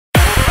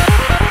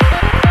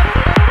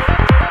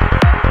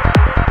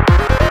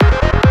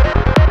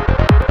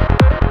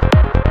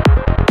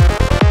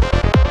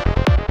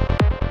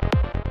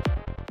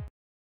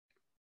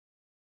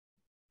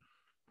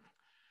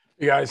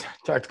Hey guys,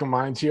 Tactical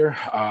Minds here.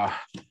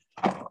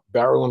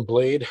 Barrel and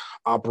Blade,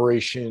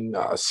 Operation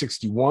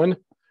 61,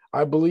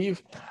 I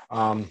believe.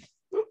 We're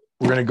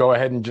going to go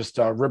ahead and just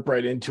rip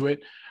right into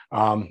it.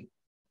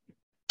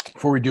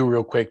 Before we do,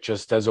 real quick,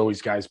 just as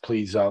always, guys,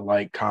 please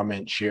like,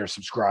 comment, share,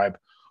 subscribe,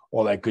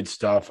 all that good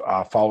stuff.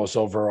 Follow us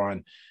over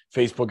on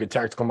Facebook at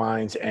Tactical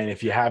Minds. And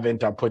if you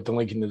haven't, I'll put the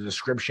link in the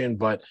description.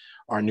 But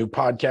our new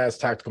podcast,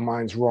 Tactical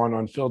Minds Raw and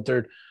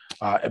Unfiltered,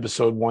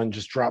 episode 1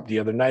 just dropped the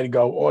other night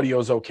ago.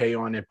 Audio's okay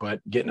on it,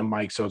 but getting a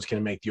mic, so it's going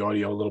to make the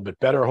audio a little bit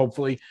better,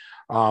 hopefully.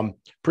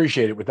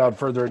 Appreciate it. Without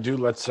further ado,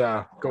 let's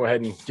go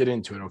ahead and get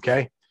into it,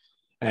 okay?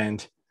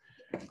 And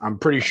I'm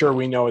pretty sure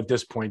we know at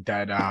this point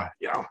that,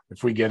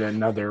 if we get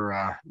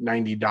another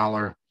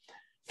 $90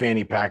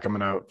 fanny pack, I'm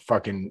going to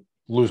fucking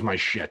lose my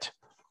shit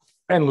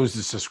and lose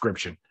the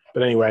subscription.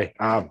 But anyway,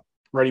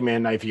 Ready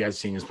Man Knife, you guys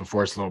seen this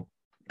before. It's a little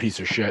piece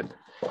of shit.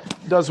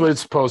 Does what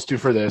it's supposed to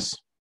for this.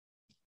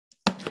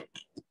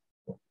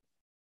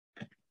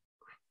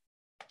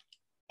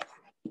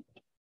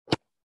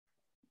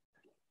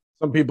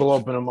 Some people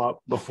open them up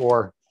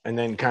before and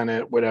then kind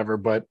of whatever,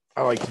 but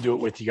I like to do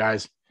it with you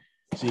guys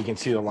so you can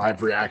see the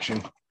live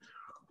reaction.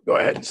 Go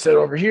ahead and sit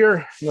over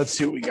here. Let's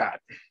see what we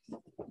got.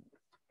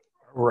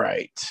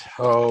 Right.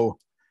 So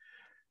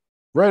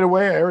right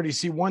away, I already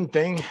see one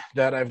thing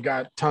that I've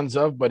got tons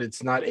of, but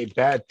it's not a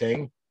bad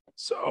thing.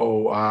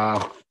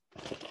 So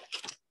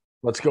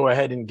let's go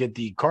ahead and get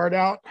the card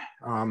out.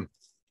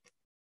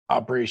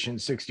 Operation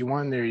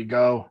 61. There you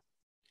go.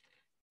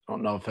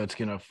 Don't know if that's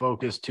going to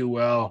focus too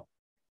well.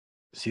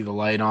 See the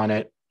light on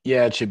it.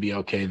 Yeah, it should be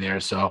okay there.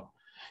 So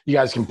you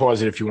guys can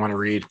pause it if you want to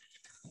read.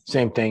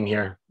 Same thing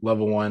here.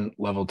 Level 1,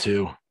 level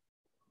 2.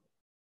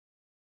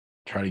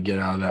 Try to get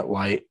out of that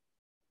light.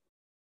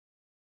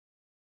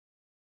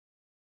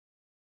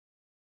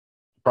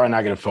 Probably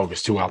not going to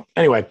focus too well.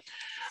 Anyway,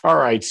 all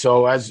right.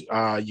 So as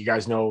you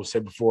guys know,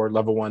 said before,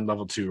 level 1,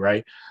 level 2,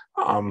 right?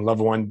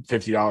 Level 1,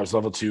 $50,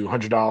 level 2,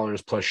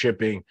 $100 plus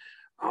shipping.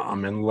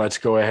 And let's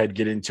go ahead,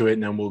 get into it,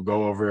 and then we'll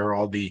go over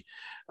all the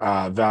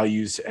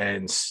values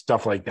and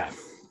stuff like that.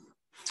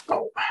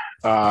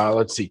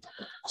 Let's see.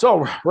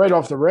 So right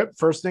off the rip,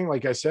 first thing,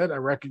 like I said, I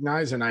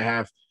recognize, and I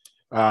have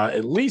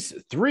at least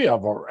 3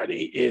 of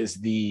already, is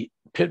the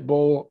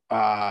Pitbull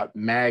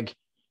mag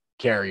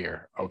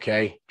carrier.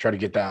 Okay, try to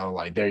get that out of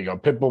light. There you go,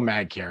 Pitbull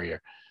mag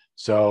carrier.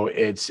 So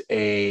it's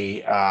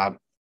a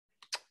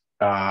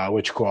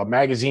what you call a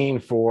magazine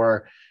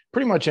for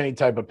pretty much any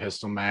type of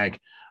pistol mag.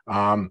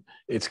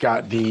 It's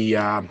got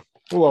the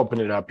we'll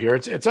open it up here.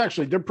 It's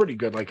actually, they're pretty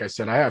good. Like I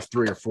said, I have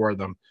 3 or 4 of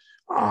them.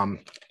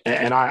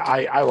 And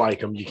I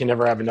like them. You can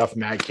never have enough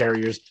mag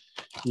carriers.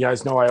 You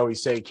guys know I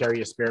always say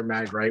carry a spare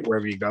mag, right,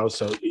 wherever you go.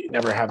 So you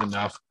never have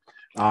enough.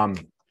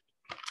 And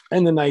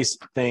the nice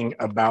thing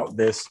about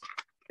this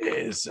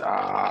is,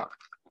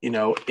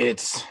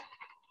 it's,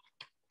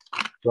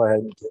 go ahead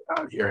and get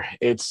out here.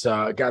 It's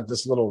got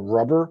this little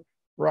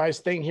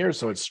rubberized thing here,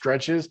 so it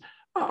stretches.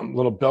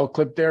 Little belt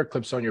clip there,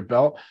 clips on your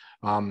belt.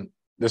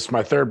 This is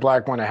my 3rd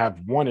black one. I have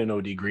 1 in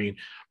OD green,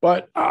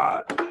 but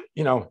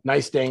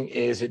nice thing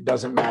is it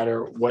doesn't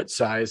matter what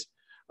size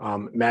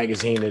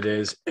magazine it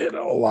is.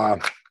 It'll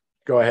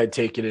go ahead,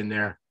 take it in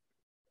there,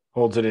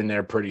 holds it in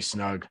there pretty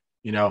snug,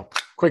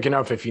 quick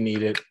enough if you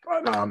need it.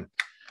 But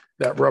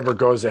that rubber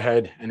goes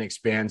ahead and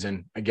expands,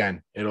 and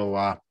again,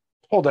 it'll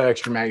hold that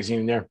extra magazine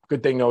in there.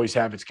 Good thing to always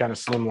have. It's kind of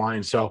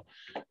slimline, so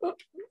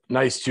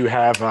nice to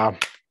have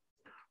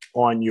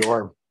on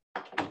your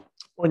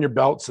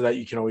belt so that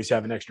you can always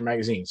have an extra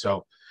magazine.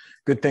 So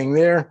good thing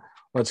there.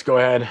 Let's go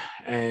ahead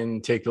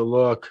and take a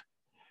look.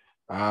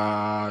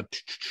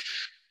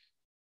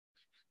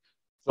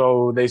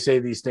 So they say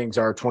these things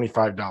are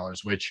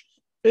 $25, which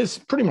is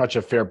pretty much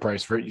a fair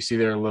price for it. You see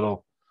there a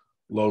little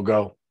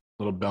logo,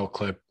 little belt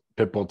clip,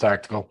 Pitbull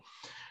Tactical.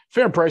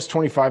 Fair price,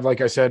 $25.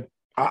 Like I said,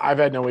 I've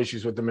had no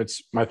issues with them.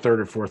 It's my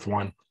 3rd or 4th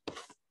one.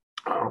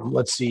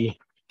 Let's see.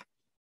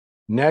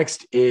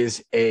 Next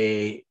is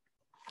a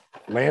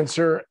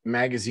Lancer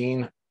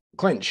magazine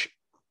clinch.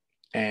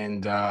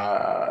 And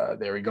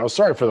there we go.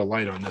 Sorry for the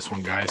light on this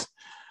one, guys.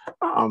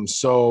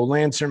 So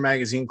Lancer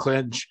magazine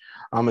clinch.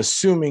 I'm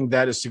assuming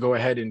that is to go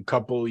ahead and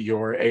couple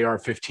your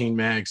AR-15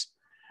 mags.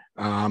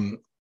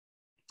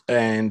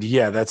 And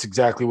yeah, that's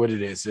exactly what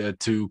it is.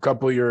 To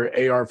couple your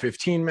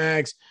AR-15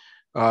 mags,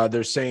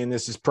 they're saying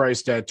this is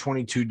priced at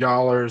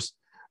 $22.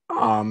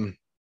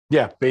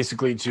 Yeah,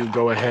 basically to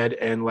go ahead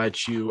and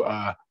let you,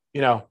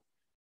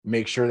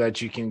 make sure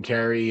that you can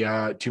carry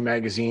 2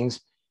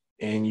 magazines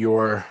in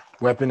your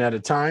weapon at a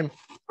time.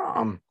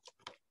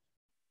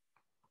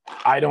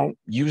 I don't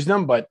use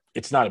them, but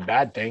it's not a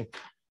bad thing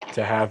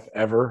to have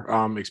ever,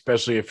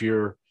 especially if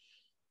you're,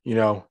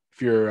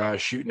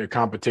 shooting a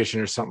competition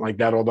or something like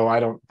that. Although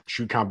I don't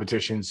shoot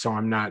competitions, so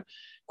I'm not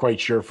quite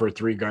sure for a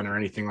 3-gun or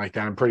anything like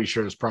that. I'm pretty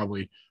sure there's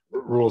probably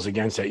rules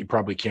against that. You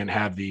probably can't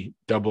have the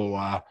double,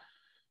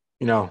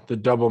 the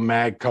double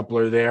mag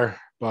coupler there.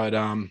 But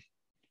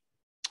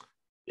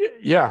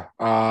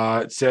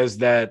it says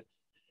that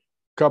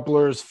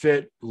couplers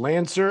fit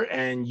Lancer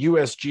and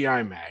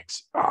USGI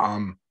mags.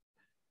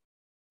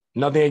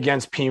 Nothing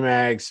against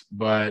PMags,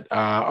 but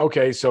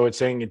okay, so it's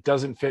saying it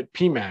doesn't fit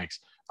PMags.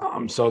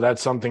 So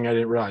that's something I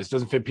didn't realize. It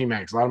doesn't fit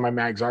PMags. A lot of my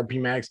mags are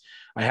PMags.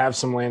 I have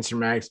some Lancer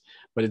mags,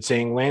 but it's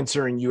saying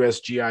Lancer and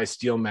USGI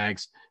steel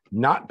mags,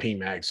 not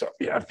PMags. So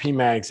yeah,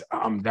 PMags,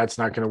 that's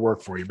not going to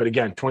work for you. But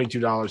again,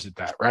 $22 at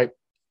that, right?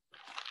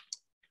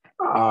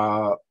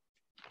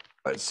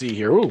 Let's see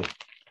here. Ooh,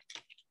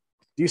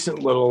 decent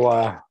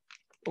little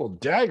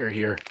dagger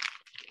here.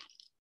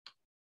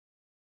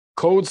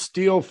 Cold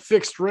Steel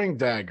fixed ring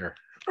dagger.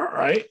 All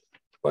right,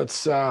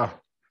 let's go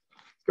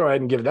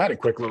ahead and give that a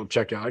quick little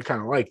check out. I kind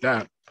of like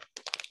that.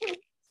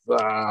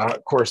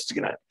 Of course, it's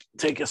gonna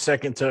take a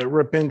second to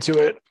rip into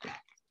it.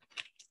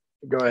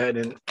 Go ahead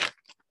and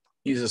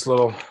use this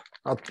little.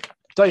 I'll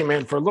tell you,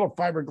 man, for a little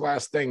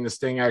fiberglass thing, this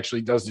thing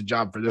actually does the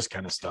job for this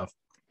kind of stuff.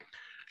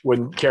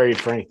 Wouldn't carry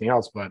it for anything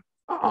else, but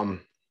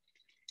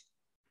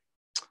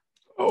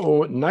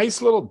oh,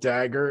 nice little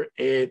dagger.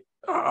 It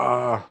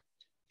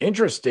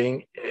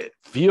interesting. It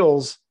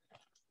feels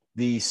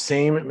the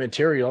same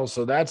material.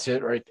 So that's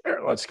it right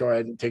there. Let's go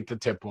ahead and take the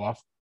tip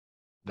off.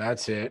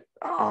 That's it.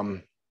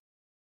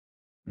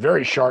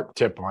 Very sharp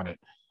tip on it.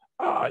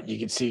 You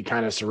can see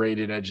kind of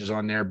serrated edges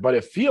on there, but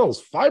it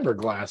feels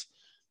fiberglass,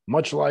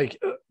 much like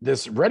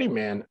this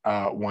Readyman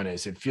one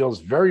is. It feels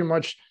very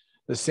much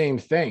the same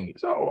thing.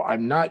 So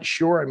I'm not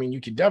sure. I mean,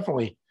 you could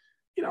definitely,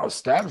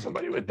 stab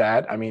somebody with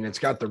that. I mean, it's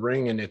got the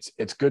ring and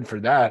it's good for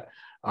that.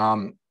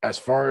 As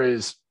far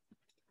as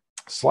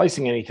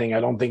slicing anything, I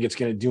don't think it's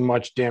going to do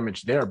much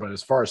damage there. But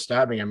as far as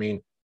stabbing, I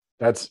mean,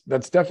 that's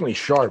definitely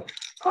sharp.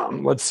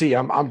 Let's see.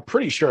 I'm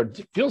pretty sure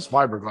it feels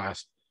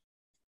fiberglass.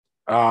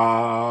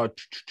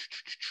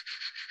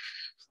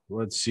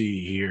 Let's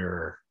see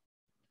here.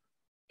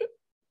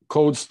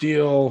 Cold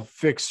Steel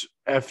Fix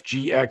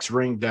FGX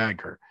ring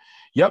dagger.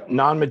 Yep,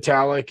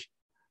 non-metallic,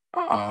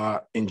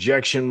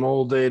 injection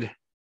molded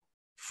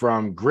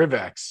from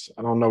Grivex.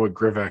 I don't know what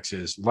Grivex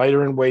is.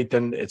 Lighter in weight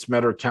than its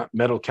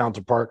metal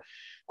counterpart.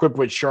 Equipped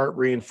with sharp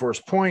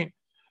reinforced point,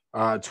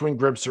 twin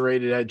grip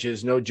serrated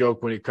edges. No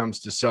joke when it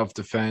comes to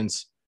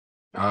self-defense.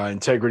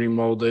 Integrity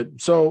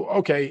molded. So,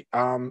 okay.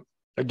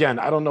 Again,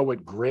 I don't know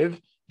what Grivex,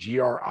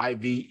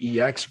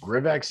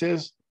 Grivex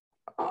is.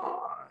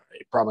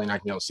 You're probably not going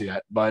to be able to see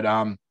that, but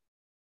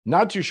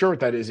not too sure what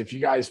that is. If you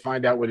guys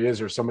find out what it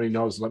is or somebody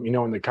knows, let me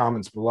know in the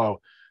comments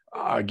below.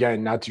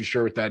 Again, not too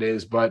sure what that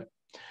is, but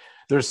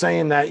they're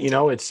saying that,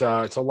 it's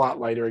a lot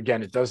lighter.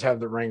 Again, it does have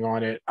the ring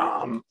on it.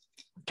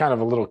 Kind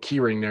of a little key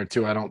ring there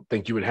too. I don't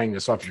think you would hang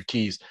this off your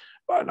keys,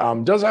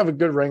 but does have a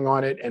good ring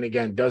on it. And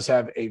again, does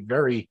have a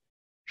very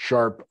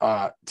sharp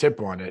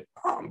tip on it.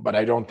 But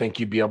I don't think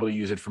you'd be able to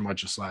use it for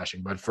much of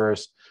slashing. But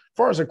first, as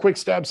far as a quick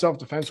stab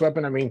self-defense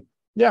weapon, I mean,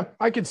 yeah,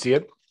 I could see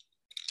it.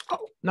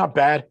 Oh, not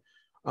bad.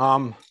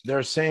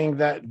 They're saying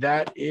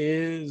that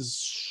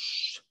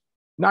is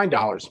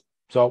 $9.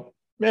 So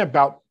yeah,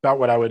 about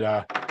what I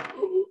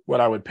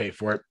would pay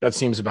for it. That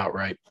seems about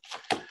right.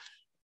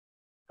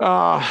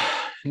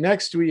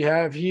 Next we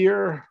have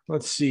here,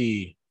 let's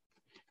see,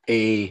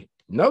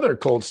 another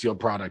Cold Steel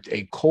product,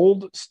 a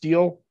Cold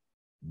Steel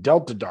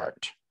Delta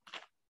Dart.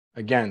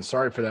 Again,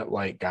 sorry for that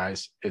light,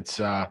 guys. It's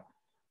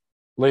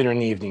later in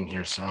the evening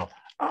here, so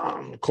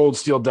Cold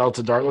Steel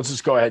Delta Dart. Let's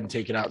just go ahead and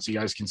take it out so you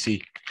guys can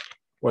see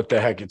what the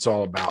heck it's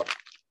all about.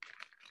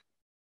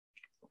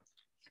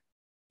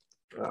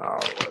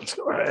 Let's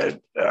go ahead,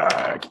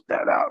 get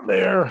that out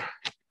there,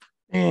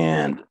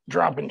 and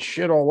dropping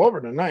shit all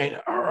over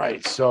tonight. All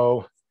right,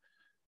 so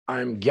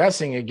I'm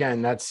guessing,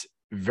 again, that's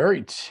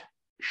very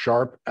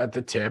sharp at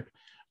the tip.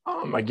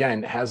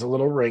 Again, has a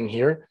little ring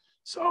here.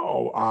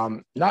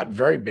 So not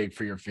very big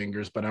for your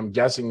fingers, but I'm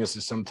guessing this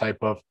is some type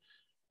of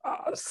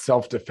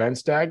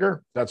self-defense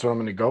dagger. That's what I'm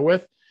going to go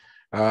with.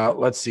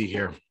 Let's see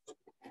here.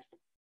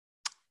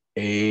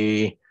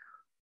 A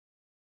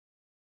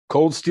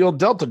Cold Steel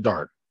Delta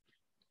Dart.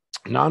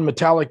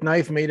 Non-metallic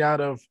knife made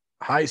out of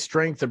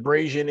high-strength,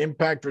 abrasion,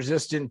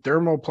 impact-resistant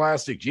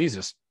thermoplastic.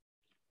 Jesus.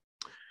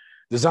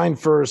 Designed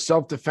for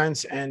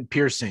self-defense and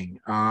piercing.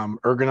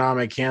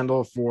 Ergonomic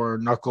handle for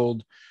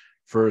knuckled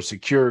for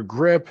secure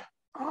grip.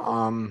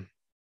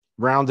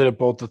 Rounded at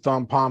both the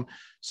thumb palm.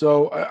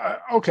 So,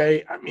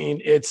 okay. I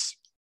mean, it's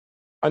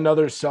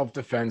another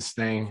self-defense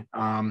thing.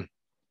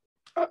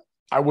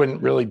 I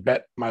wouldn't really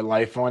bet my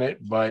life on it,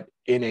 but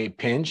in a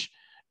pinch,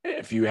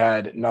 if you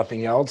had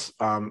nothing else,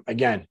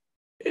 again,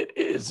 it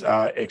is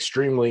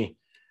extremely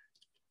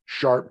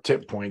sharp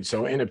tip point.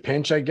 So in a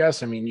pinch, I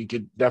guess, I mean, you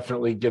could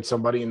definitely get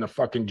somebody in the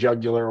fucking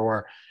jugular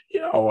or,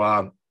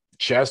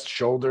 chest,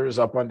 shoulders,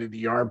 up under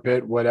the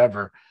armpit,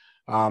 whatever.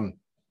 I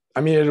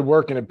mean, it'd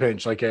work in a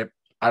pinch. Like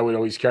I would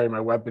always carry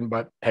my weapon,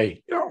 but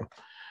hey,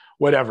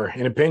 whatever.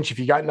 In a pinch, if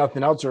you got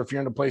nothing else, or if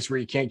you're in a place where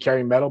you can't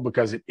carry metal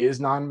because it is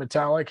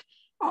non-metallic,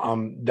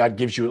 that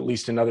gives you at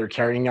least another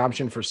carrying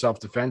option for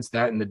self-defense,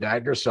 that and the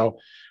dagger. So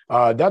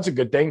that's a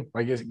good thing.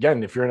 I guess,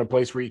 again, if you're in a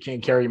place where you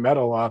can't carry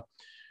metal,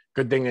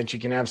 good thing that you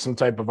can have some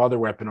type of other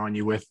weapon on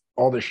you. With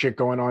all the shit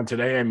going on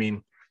today, I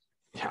mean,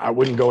 I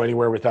wouldn't go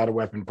anywhere without a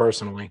weapon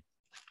personally.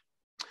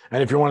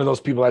 And if you're one of those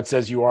people that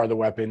says you are the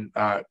weapon,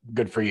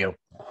 good for you.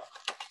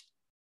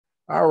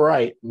 All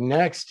right.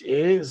 Next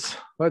is,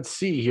 let's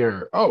see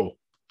here. Oh,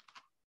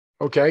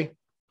 okay.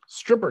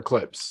 Stripper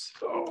clips.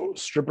 Oh,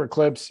 stripper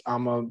clips.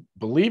 I'm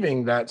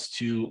believing that's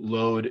to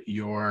load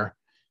your,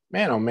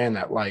 man, oh man,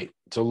 that light,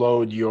 to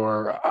load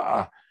your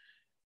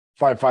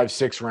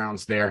 5.56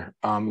 rounds there,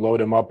 load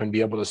them up and be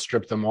able to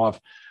strip them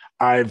off.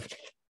 I've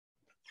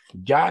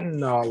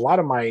gotten a lot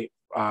of my,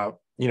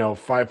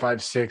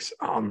 5.56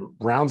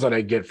 rounds that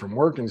I get from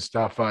work and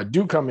stuff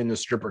do come in the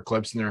stripper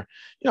clips, and they're,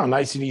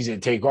 nice and easy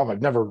to take off.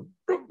 I've never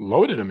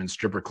loaded them in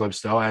stripper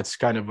clips though. That's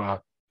kind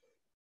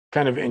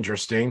of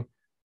interesting.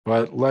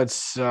 But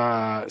let's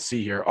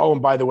see here. Oh,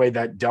 and by the way,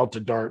 that Delta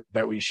Dart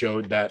that we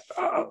showed, that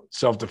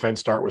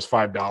self-defense dart, was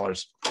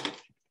 $5.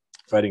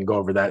 If I didn't go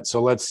over that.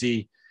 So let's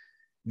see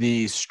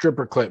the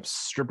stripper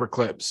clips,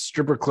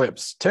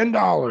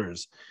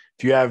 $10.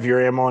 If you have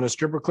your ammo on a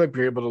stripper clip,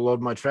 you're able to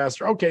load much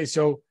faster. Okay,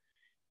 so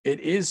it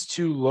is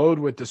to load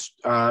with this,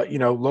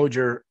 load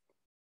your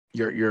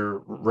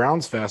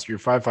rounds faster, your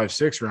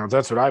 5.56 rounds.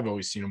 That's what I've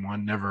always seen them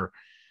on, never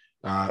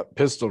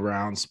pistol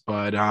rounds,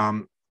 but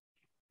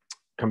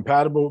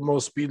compatible with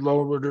most speed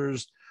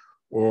loaders,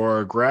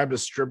 or grab a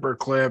stripper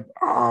clip.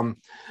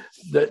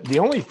 The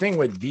only thing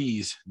with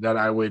these that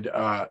I would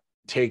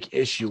take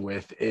issue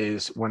with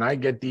is when I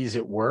get these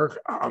at work,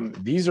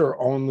 these are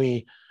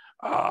only,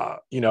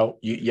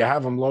 you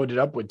have them loaded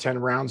up with 10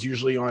 rounds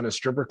usually on a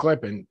stripper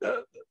clip, and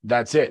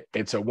that's it.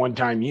 It's a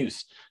one-time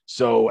use.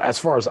 So as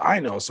far as I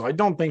know, so I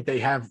don't think they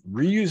have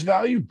reuse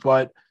value,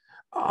 but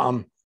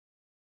 $10,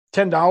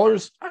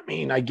 I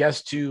mean, I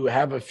guess to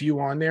have a few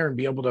on there and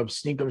be able to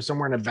sneak them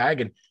somewhere in a bag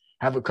and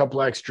have a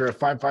couple extra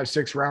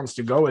 5.56 rounds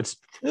to go, it's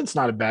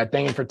not a bad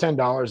thing. And for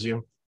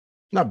 $10,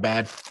 not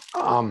bad.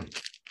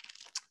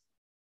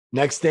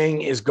 Next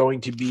thing is going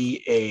to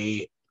be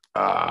a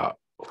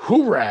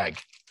Hoorag.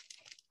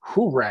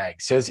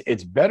 Hoorag says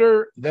it's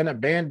better than a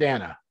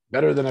bandana.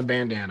 Better than a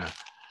bandana.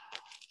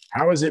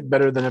 How is it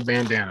better than a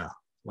bandana?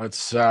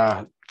 Let's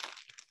take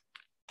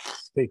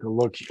a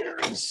look here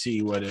and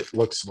see what it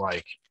looks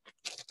like.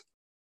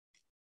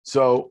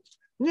 So,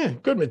 yeah,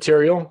 good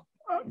material,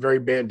 very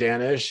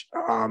bandana-ish.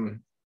 I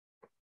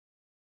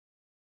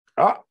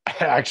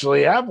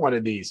actually have one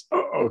of these.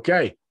 Oh,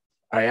 okay.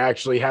 I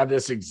actually have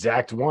this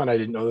exact one. I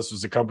didn't know this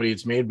was the company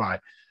it's made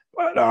by.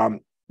 But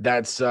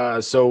that's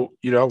so,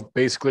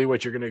 basically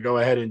what you're going to go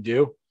ahead and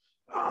do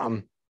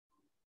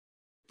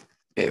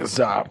is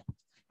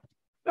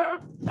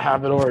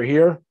have it over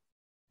here,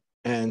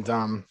 and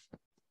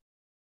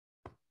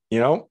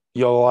you'll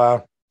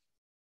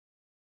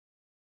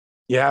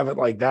you have it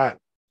like that.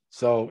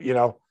 So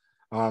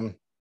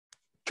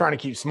trying to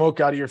keep smoke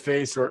out of your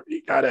face, or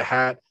you got a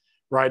hat,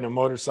 riding a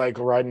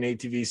motorcycle, riding an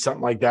ATV,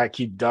 something like that,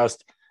 keep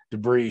dust,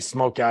 debris,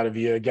 smoke out of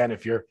you. Again,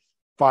 if you're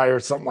fire,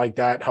 something like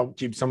that, help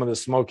keep some of the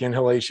smoke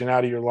inhalation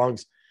out of your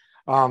lungs.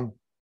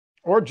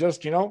 Or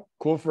just,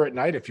 cool for at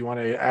night if you want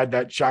to add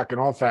that shock and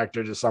awe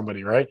factor to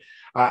somebody, right?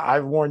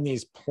 I've worn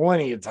these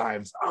plenty of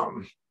times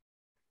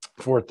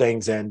for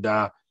things. And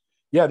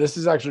yeah, this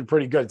is actually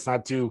pretty good. It's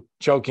not too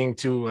choking,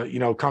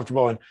 too,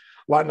 comfortable, and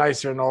a lot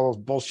nicer than all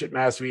those bullshit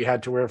masks we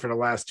had to wear for the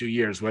last 2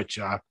 years, which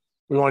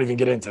we won't even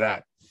get into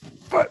that.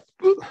 But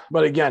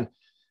again,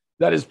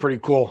 that is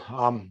pretty cool.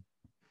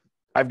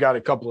 I've got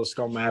a couple of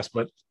skull masks,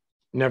 but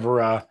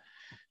never a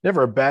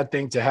bad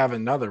thing to have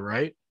another,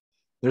 right?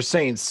 They're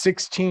saying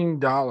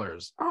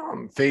 $16.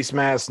 Face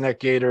mask, neck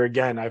gaiter.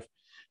 Again, if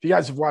you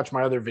guys have watched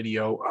my other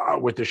video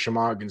with the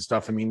Shemagh and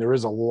stuff, I mean, there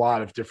is a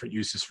lot of different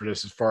uses for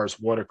this as far as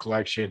water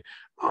collection,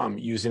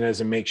 using it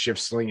as a makeshift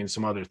sling and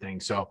some other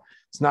things. So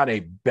it's not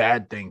a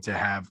bad thing to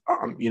have,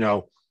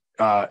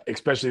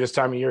 especially this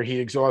time of year,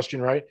 heat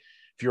exhaustion, right?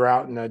 If you're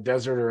out in the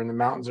desert or in the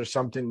mountains or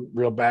something,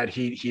 real bad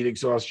heat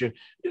exhaustion,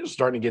 you're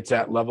starting to get to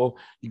that level,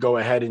 you go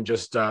ahead and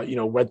just,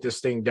 wet this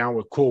thing down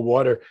with cool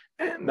water,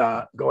 and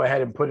go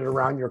ahead and put it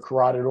around your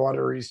carotid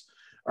arteries,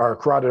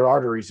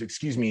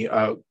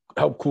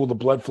 help cool the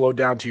blood flow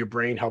down to your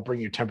brain, help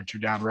bring your temperature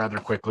down rather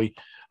quickly,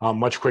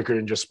 much quicker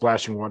than just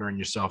splashing water on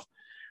yourself.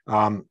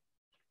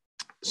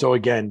 So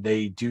again,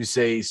 they do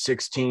say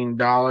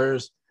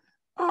 $16.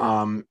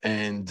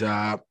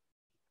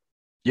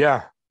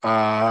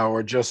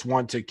 Or just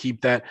want to keep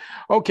that.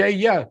 Okay,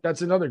 yeah,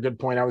 that's another good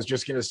point. I was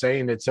just going to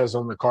say, and it says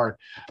on the card,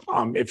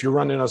 if you're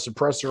running a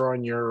suppressor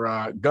on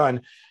your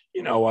gun,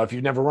 if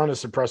you've never run a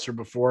suppressor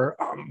before,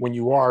 when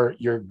you are,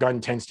 your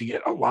gun tends to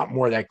get a lot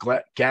more of that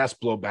gas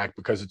blowback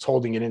because it's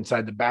holding it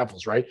inside the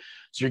baffles, right?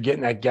 So you're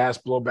getting that gas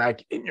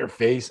blowback in your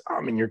face,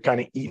 and you're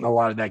kind of eating a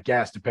lot of that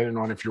gas, depending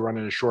on if you're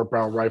running a short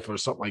barrel rifle or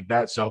something like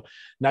that. So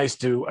nice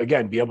to,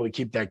 again, be able to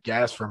keep that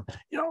gas from,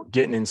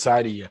 getting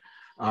inside of you.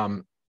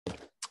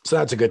 So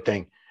that's a good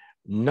thing.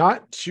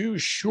 Not too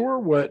sure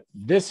what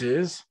this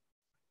is.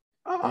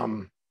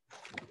 I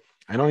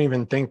don't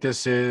even think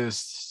this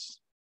is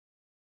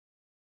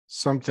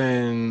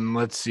something.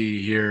 Let's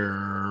see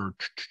here.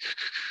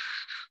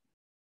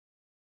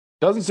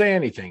 Doesn't say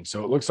anything.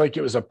 So it looks like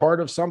it was a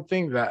part of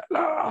something that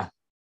I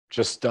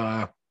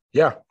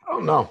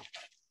don't know.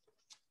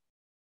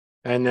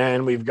 And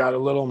then we've got a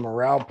little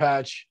morale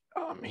patch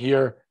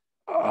here,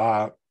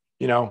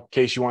 you know, in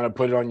case you want to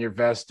put it on your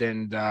vest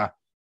and,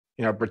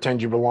 you know,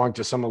 pretend you belong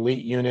to some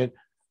elite unit.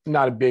 I'm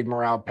not a big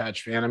morale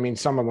patch fan. I mean,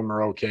 some of them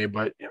are okay,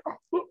 but you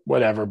know,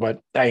 whatever. But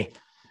hey,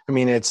 I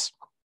mean, it's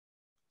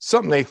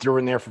something they threw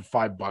in there for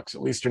 $5.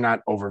 At least they're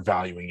not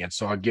overvaluing it.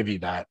 So I'll give you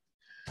that.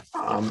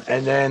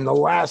 And then the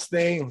last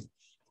thing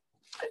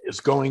is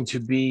going to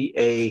be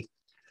a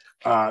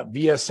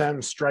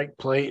VSM strike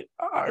plate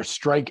or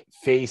strike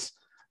face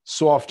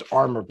soft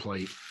armor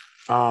plate.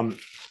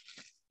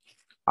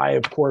 I,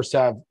 of course,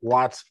 have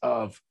lots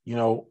of, you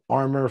know,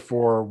 armor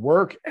for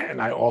work,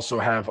 and I also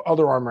have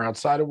other armor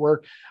outside of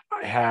work.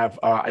 I have,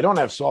 I don't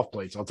have soft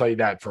plates. I'll tell you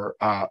that for,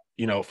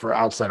 you know, for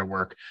outside of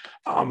work.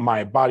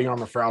 My body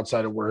armor for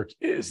outside of work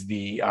is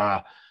the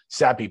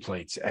Sappy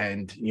plates,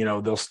 and, you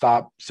know, they'll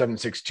stop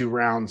 7.62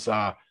 rounds,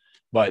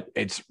 but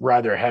it's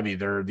rather heavy.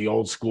 They're the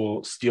old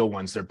school steel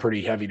ones. They're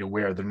pretty heavy to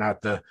wear. They're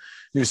not the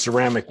new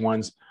ceramic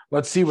ones.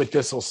 Let's see what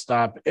this will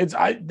stop.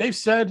 They've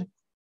said,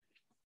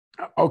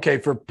 okay,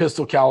 for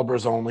pistol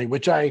calibers only,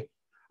 which I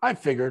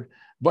figured.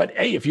 But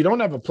hey, if you don't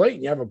have a plate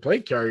and you have a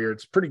plate carrier,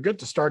 it's pretty good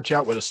to start you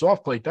out with a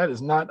soft plate. That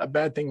is not a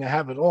bad thing to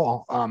have at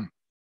all.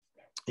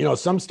 You know,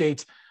 some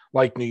states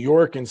like New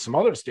York and some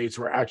other states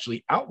were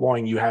actually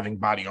outlawing you having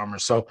body armor.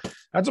 So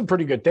that's a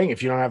pretty good thing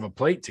if you don't have a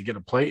plate to get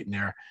a plate in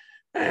there.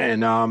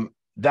 And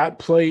that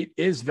plate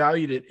is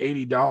valued at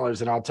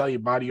 $80. And I'll tell you,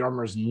 body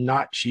armor is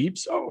not cheap.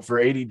 So for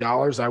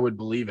 $80, I would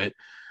believe it.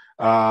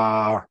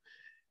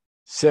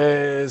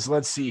 Says,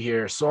 let's see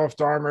here,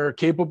 soft armor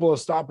capable of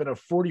stopping a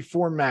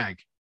 44 mag.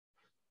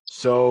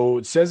 So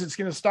it says it's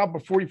going to stop a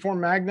 44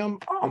 Magnum.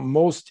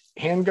 Most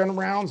handgun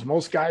rounds,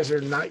 most guys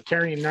are not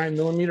carrying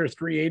 9mm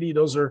 380.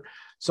 Those are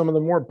some of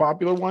the more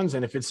popular ones.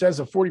 And if it says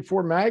a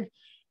 44 mag,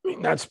 I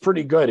mean, that's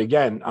pretty good.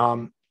 Again,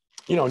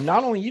 you know,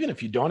 not only even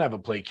if you don't have a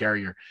plate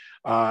carrier,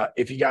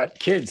 if you got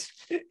kids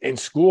in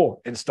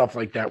school and stuff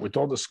like that, with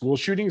all the school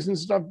shootings and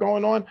stuff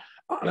going on,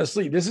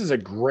 honestly, this is a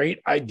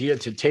great idea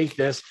to take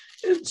this.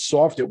 It's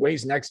soft. It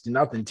weighs next to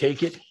nothing.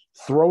 Take it,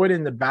 throw it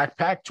in the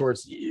backpack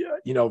towards, you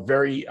know,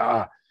 very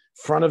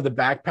front of the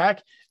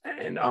backpack.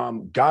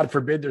 And God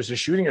forbid there's a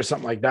shooting or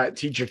something like that.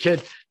 Teach your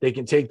kid, they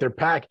can take their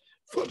pack,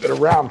 flip it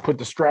around, put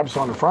the straps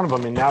on in front of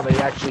them. And now they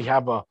actually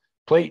have a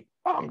plate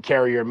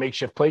carrier,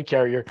 makeshift plate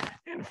carrier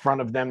in front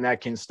of them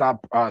that can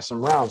stop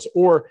some rounds.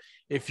 Or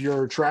if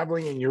you're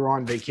traveling and you're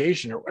on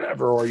vacation or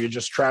whatever, or you're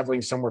just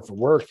traveling somewhere for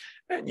work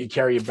and you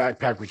carry a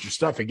backpack with your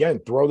stuff,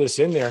 again, throw this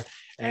in there.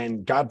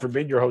 And God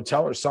forbid your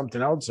hotel or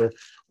something else or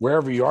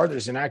wherever you are,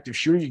 there's an active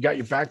shooter. You got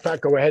your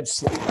backpack, go ahead,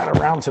 slip that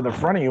around to the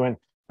front of you. And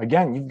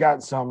again, you've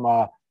got some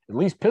at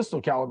least pistol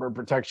caliber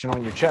protection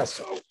on your chest.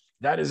 So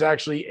that is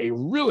actually a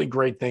really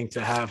great thing to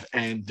have,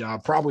 and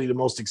probably the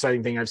most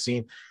exciting thing I've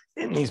seen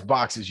in these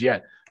boxes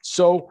yet.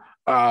 So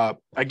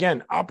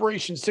again,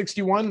 Operation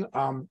 61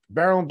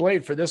 Barrel and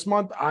Blade for this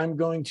month, I'm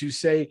going to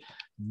say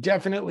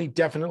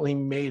definitely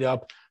made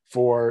up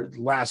for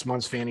last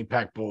month's fanny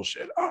pack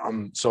bullshit.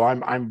 So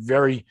I'm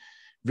very,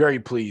 very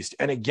pleased.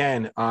 And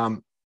again, I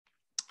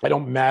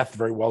don't math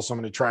very well, so I'm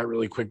going to try it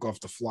really quick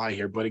off the fly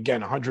here. But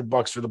again,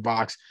 $100 for the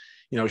box,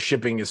 you know,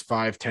 shipping is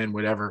 5, 10,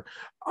 whatever.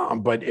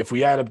 But if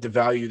we add up the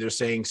value, they're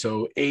saying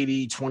so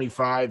 80,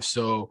 25.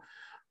 So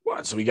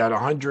what? So we got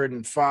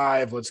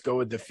 105. Let's go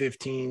with the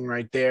 15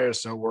 right there.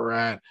 So we're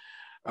at,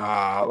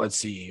 let's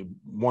see,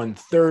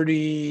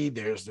 130.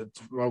 There's the,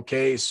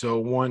 okay. So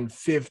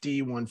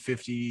 150,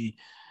 150,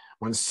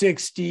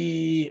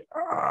 160,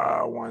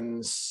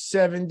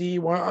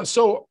 170.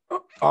 So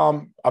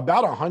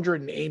about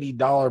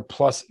 $180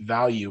 plus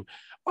value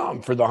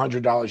for the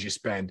 $100 you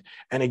spend.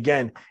 And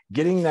again,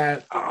 getting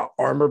that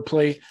armor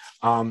plate,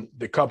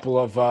 the couple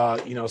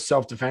of, you know,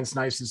 self-defense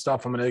knives and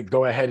stuff. I'm going to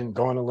go ahead and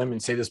go on a limb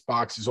and say this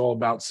box is all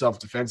about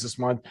self-defense this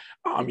month,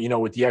 you know,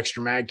 with the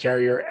extra mag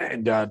carrier,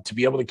 and to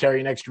be able to carry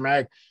an extra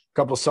mag, a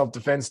couple of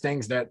self-defense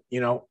things that,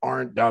 you know,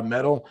 aren't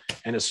metal,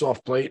 and a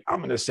soft plate. I'm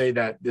going to say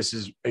that this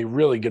is a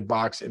really good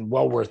box and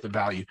well worth the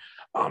value.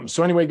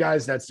 So anyway,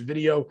 guys, that's the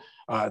video.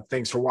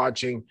 Thanks for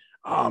watching.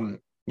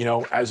 You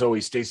know, as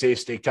always, stay safe,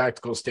 stay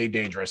tactical, stay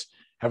dangerous.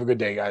 Have a good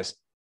day, guys.